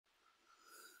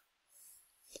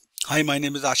Hi, my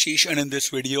name is Ashish, and in this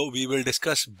video we will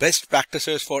discuss best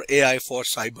practices for AI for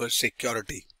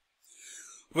cybersecurity.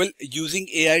 Well, using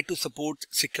AI to support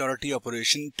security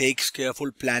operation takes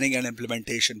careful planning and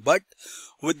implementation, but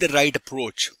with the right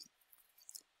approach,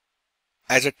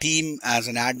 as a team, as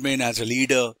an admin, as a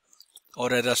leader,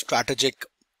 or as a strategic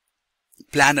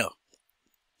planner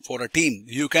for a team,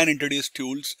 you can introduce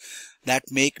tools that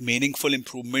make meaningful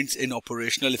improvements in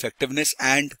operational effectiveness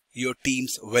and your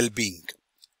team's well-being.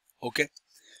 Okay.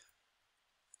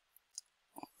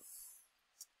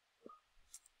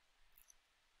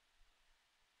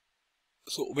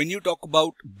 So when you talk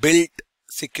about build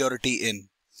security in,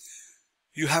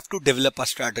 you have to develop a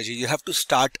strategy. You have to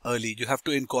start early. You have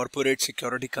to incorporate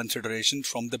security considerations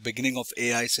from the beginning of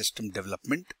AI system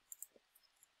development.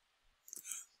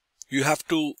 You have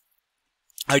to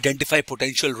identify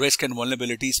potential risk and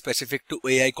vulnerabilities specific to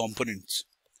AI components.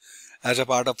 As a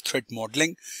part of threat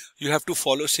modeling, you have to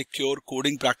follow secure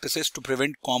coding practices to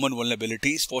prevent common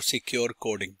vulnerabilities for secure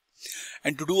coding.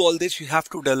 And to do all this, you have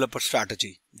to develop a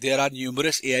strategy. There are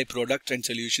numerous AI products and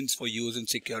solutions for use in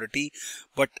security,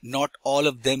 but not all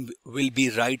of them will be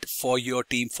right for your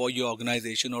team, for your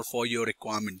organization, or for your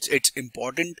requirements. It's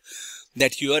important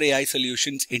that your AI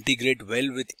solutions integrate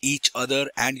well with each other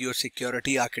and your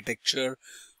security architecture,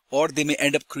 or they may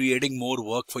end up creating more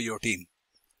work for your team.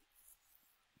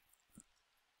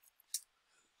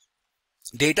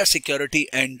 Data security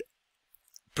and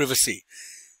privacy.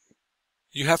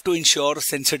 You have to ensure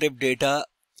sensitive data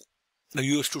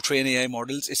used to train AI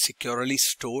models is securely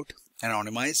stored and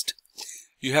anonymized.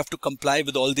 You have to comply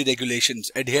with all the regulations,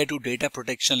 adhere to data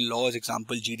protection laws,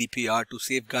 example GDPR, to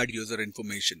safeguard user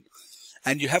information.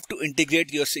 And you have to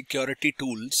integrate your security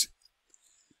tools,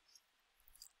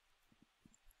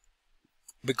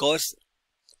 because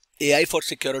AI for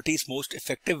security is most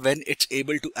effective when it's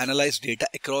able to analyze data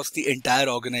across the entire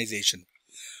organization.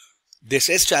 This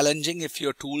is challenging if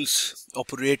your tools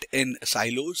operate in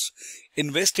silos.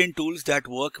 Invest in tools that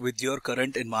work with your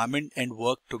current environment and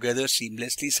work together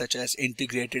seamlessly, such as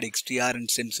integrated XDR and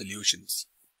SIM solutions.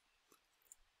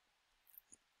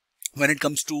 When it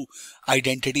comes to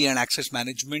identity and access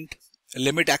management,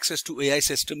 limit access to AI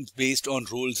systems based on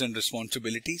roles and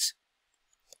responsibilities.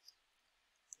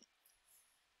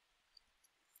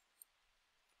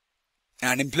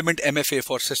 And implement MFA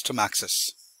for system access.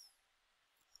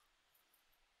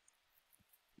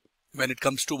 When it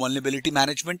comes to vulnerability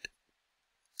management,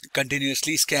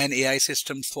 continuously scan AI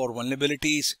systems for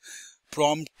vulnerabilities,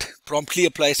 promptly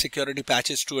apply security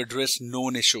patches to address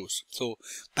known issues. So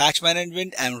patch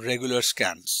management and regular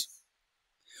scans.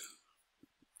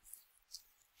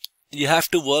 You have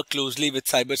to work closely with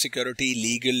cybersecurity,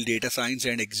 legal, data science,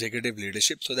 and executive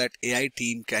leadership so that AI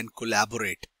team can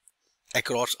collaborate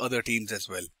across other teams as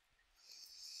well.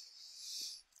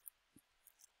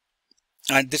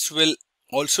 And this will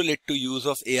also lead to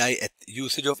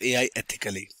usage of AI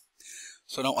ethically.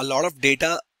 So now a lot of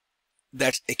data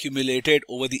that's accumulated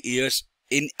over the years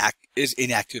is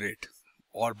inaccurate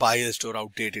or biased or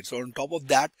outdated. So on top of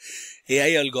that,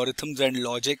 AI algorithms and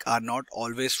logic are not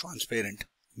always transparent,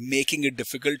 making it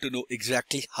difficult to know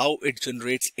exactly how it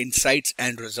generates insights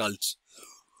and results.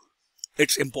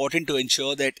 It's important to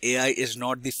ensure that AI is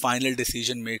not the final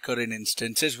decision maker in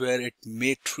instances where it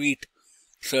may treat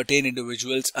certain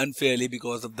individuals unfairly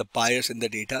because of the bias in the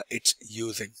data it's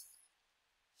using.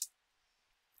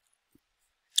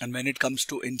 And when it comes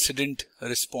to incident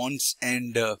response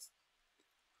and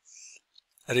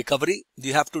recovery,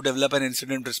 you have to develop an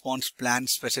incident response plan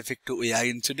specific to AI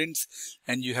incidents,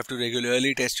 and you have to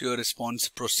regularly test your response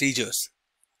procedures,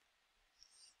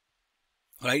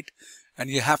 right? And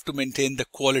you have to maintain the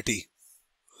quality.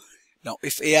 Now,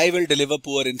 if AI will deliver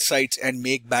poor insights and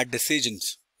make bad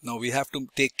decisions, now we have to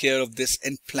take care of this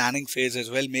in planning phase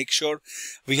as well. Make sure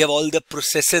we have all the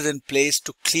processes in place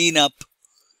to clean up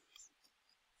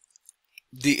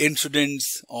the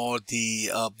incidents or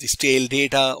the stale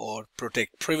data or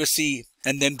protect privacy,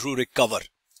 and then do recover.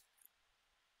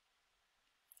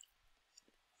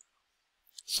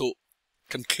 So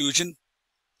conclusion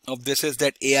of this is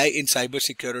that AI in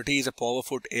cybersecurity is a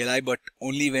powerful ally, but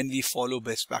only when we follow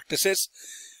best practices.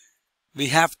 We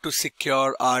have to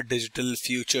secure our digital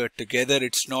future together.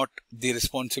 It's not the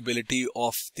responsibility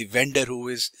of the vendor who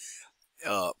is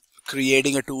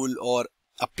creating a tool or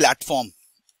a platform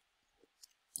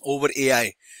over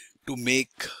AI to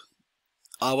make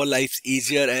our lives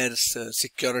easier as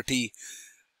security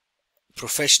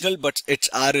professional, but it's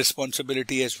our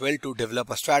responsibility as well to develop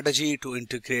a strategy, to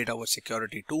integrate our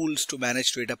security tools, to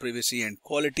manage data privacy and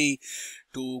quality,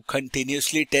 to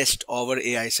continuously test our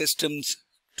AI systems,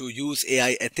 to use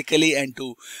AI ethically and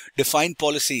to define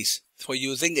policies for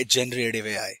using a generative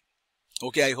AI.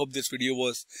 Okay, I hope this video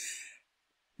was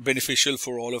beneficial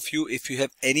for all of you. If you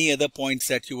have any other points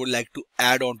that you would like to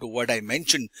add on to what I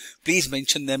mentioned, please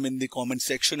mention them in the comment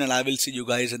section, and I will see you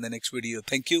guys in the next video.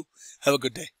 Thank you. Have a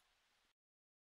good day.